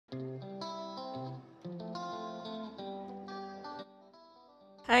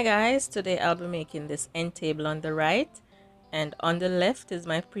Hi guys, today I'll be making this end table on the right, and on the left is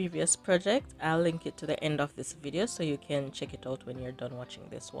my previous project. I'll link it to the end of this video so you can check it out when you're done watching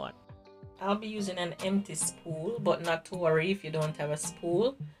this one. I'll be using an empty spool, but not to worry if you don't have a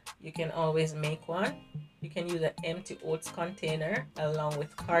spool. You can always make one. You can use an empty oats container along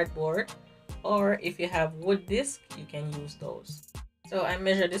with cardboard, or if you have wood disc, you can use those. So I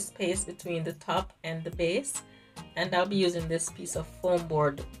measure the space between the top and the base, and I'll be using this piece of foam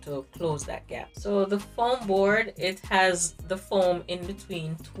board to close that gap. So the foam board, it has the foam in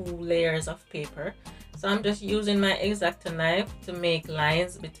between two layers of paper. So I'm just using my X-Acto knife to make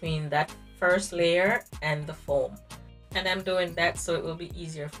lines between that first layer and the foam. And I'm doing that so it will be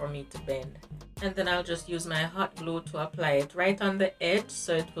easier for me to bend. And then I'll just use my hot glue to apply it right on the edge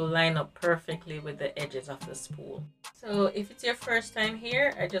so it will line up perfectly with the edges of the spool. So if it's your first time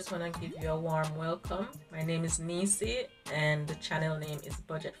here, I just want to give you a warm welcome. My name is Nisi and the channel name is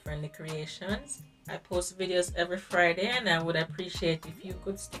Budget Friendly Creations. I post videos every Friday and I would appreciate if you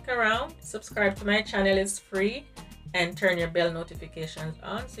could stick around. Subscribe to my channel, it's free, and turn your bell notifications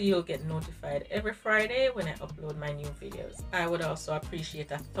on so you'll get notified every Friday when I upload my new videos. I would also appreciate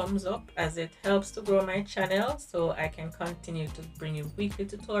a thumbs up as it helps to grow my channel so I can continue to bring you weekly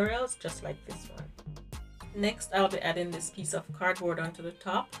tutorials just like this one. Next, I'll be adding this piece of cardboard onto the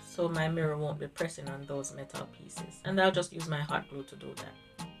top so my mirror won't be pressing on those metal pieces. And I'll just use my hot glue to do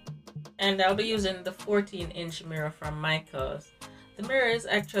that. And I'll be using the 14-inch mirror from Michaels. The mirror is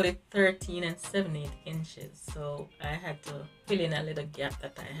actually 13 and 7/8 inches, so I had to fill in a little gap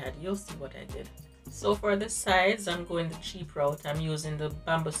that I had. You'll see what I did. So for the sides, I'm going the cheap route. I'm using the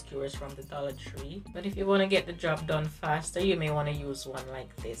bamboo skewers from the Dollar Tree. But if you want to get the job done faster, you may want to use one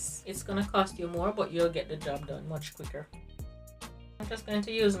like this. It's going to cost you more, but you'll get the job done much quicker. I'm just going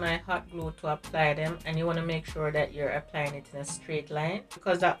to use my hot glue to apply them, and you want to make sure that you're applying it in a straight line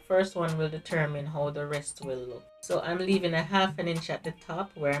because that first one will determine how the rest will look. So I'm leaving a 1/2 inch at the top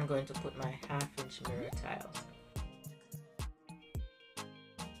where I'm going to put my 1/2 inch mirror tiles.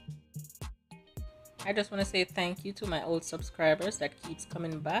 I just want to say thank you to my old subscribers that keeps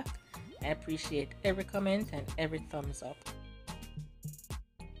coming back. I appreciate every comment and every thumbs up.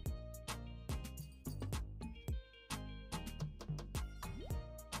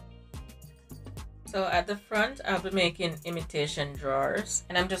 So at the front, I'll be making imitation drawers,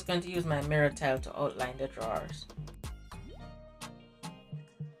 and I'm just going to use my mirror tile to outline the drawers.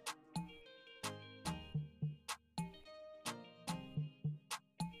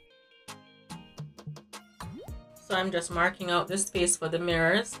 So I'm just marking out the space for the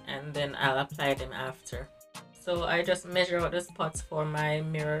mirrors and then I'll apply them after. So I just measure out the spots for my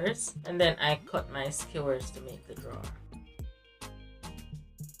mirrors and then I cut my skewers to make the drawer.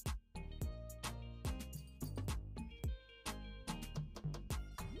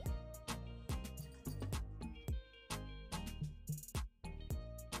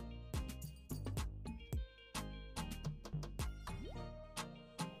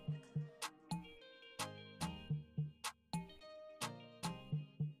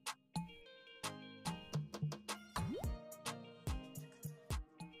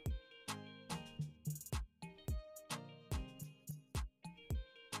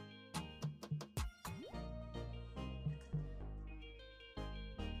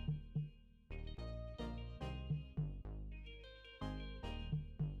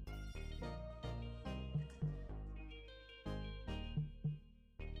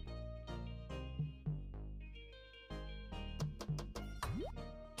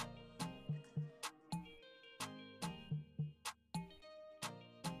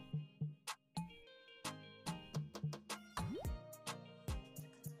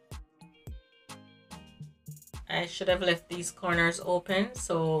 I should have left these corners open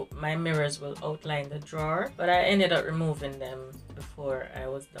so my mirrors will outline the drawer, but I ended up removing them before I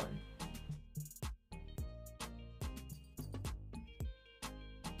was done.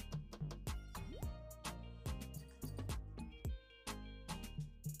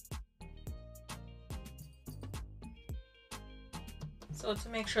 So to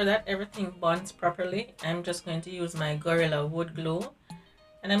make sure that everything bonds properly, I'm just going to use my Gorilla wood glue.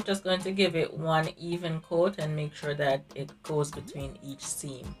 And I'm just going to give it one even coat and make sure that it goes between each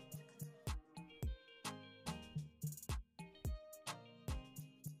seam.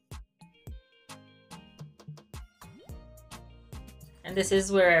 And this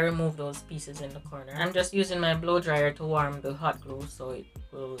is where I remove those pieces in the corner. I'm just using my blow dryer to warm the hot glue so it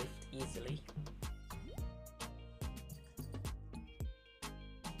will lift easily.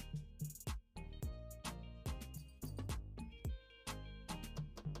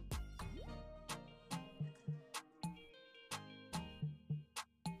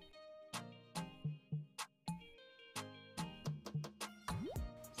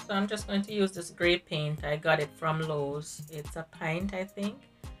 So I'm just going to use this gray paint. I got it from Lowe's. It's a pint, I think.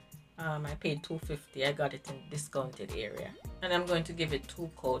 I paid $2.50. I got it in discounted area. And I'm going to give it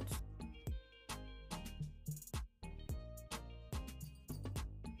 2 coats.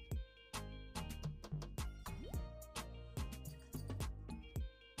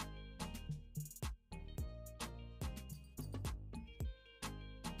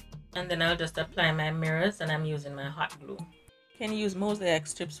 And then I'll just apply my mirrors, and I'm using my hot glue. You can use mosaic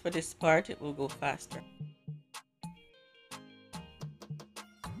strips for this part, it will go faster.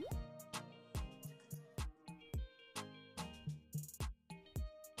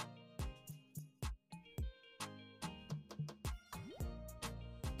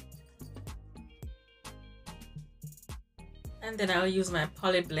 And then I'll use my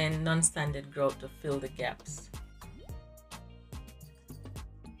Polyblend non-standard grout to fill the gaps.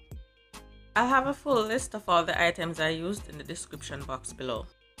 I'll have a full list of all the items I used in the description box below.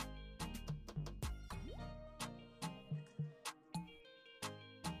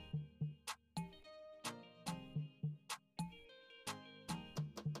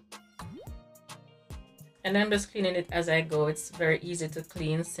 And I'm just cleaning it as I go. It's very easy to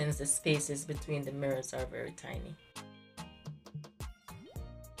clean since the spaces between the mirrors are very tiny.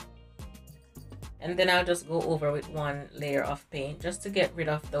 And then I'll just go over with 1 layer of paint just to get rid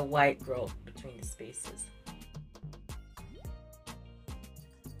of the white growth between the spaces.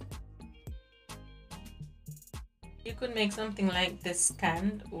 You could make something like this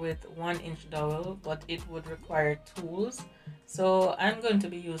stand with 1-inch dowel, but it would require tools. So I'm going to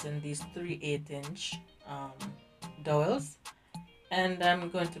be using these 3/8-inch dowels, and I'm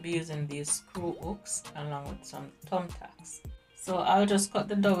going to be using these screw hooks along with some thumbtacks. So I'll just cut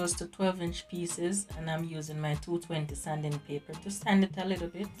the dowels to 12-inch pieces, and I'm using my 220 sanding paper to sand it a little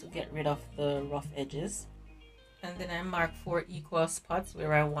bit to get rid of the rough edges. And then I mark 4 equal spots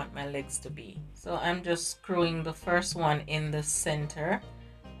where I want my legs to be. So I'm just screwing the first one in the center,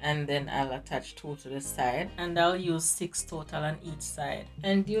 and then I'll attach 2 to the side, and I'll use 6 total on each side.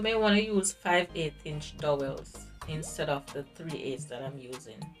 And you may want to use 5/8-inch dowels instead of the 3/8 that I'm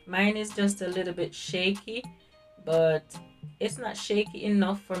using. Mine is just a little bit shaky, but it's not shaky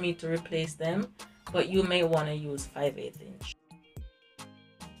enough for me to replace them, but you may want to use 5/8-inch.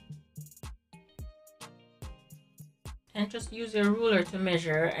 And just use your ruler to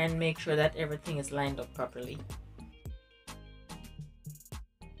measure and make sure that everything is lined up properly.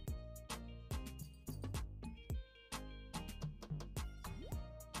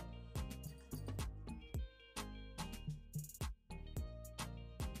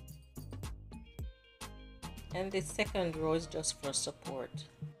 And this second row is just for support.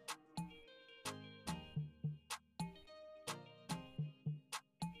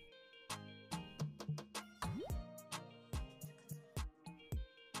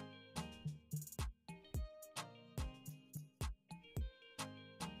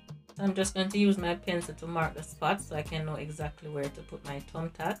 I'm just going to use my pencil to mark the spots so I can know exactly where to put my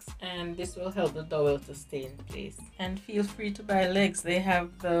thumbtacks, and this will help the dowel to stay in place. And feel free to buy legs. They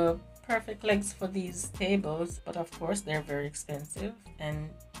have the perfect legs for these tables, but of course they're very expensive,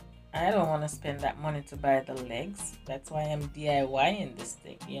 and I don't want to spend that money to buy the legs. That's why I'm DIYing this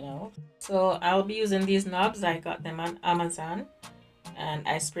thing, you know. So I'll be using these knobs. I got them on Amazon, and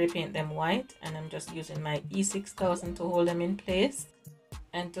I spray paint them white, and I'm just using my E6000 to hold them in place.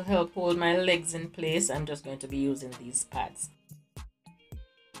 And to help hold my legs in place, I'm just going to be using these pads.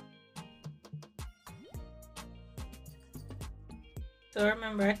 So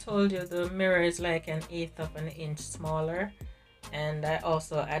remember, I told you the mirror is like 1/8 of an inch smaller, and I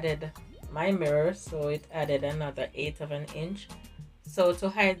also added my mirror, so it added another 1/8 of an inch. So to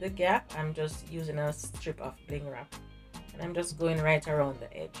hide the gap, I'm just using a strip of bling wrap, and I'm just going right around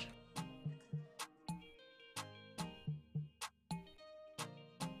the edge.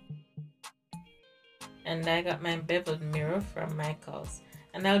 And I got my beveled mirror from Michael's,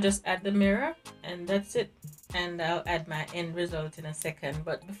 and I'll just add the mirror, and that's it. And I'll add my end result in a second.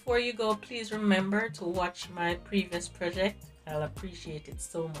 But before you go, please remember to watch my previous project. I'll appreciate it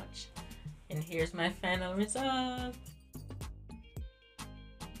so much. And here's my final result.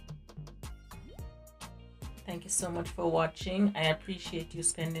 Thank you so much for watching. I appreciate you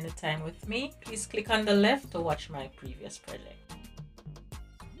spending the time with me. Please click on the left to watch my previous project.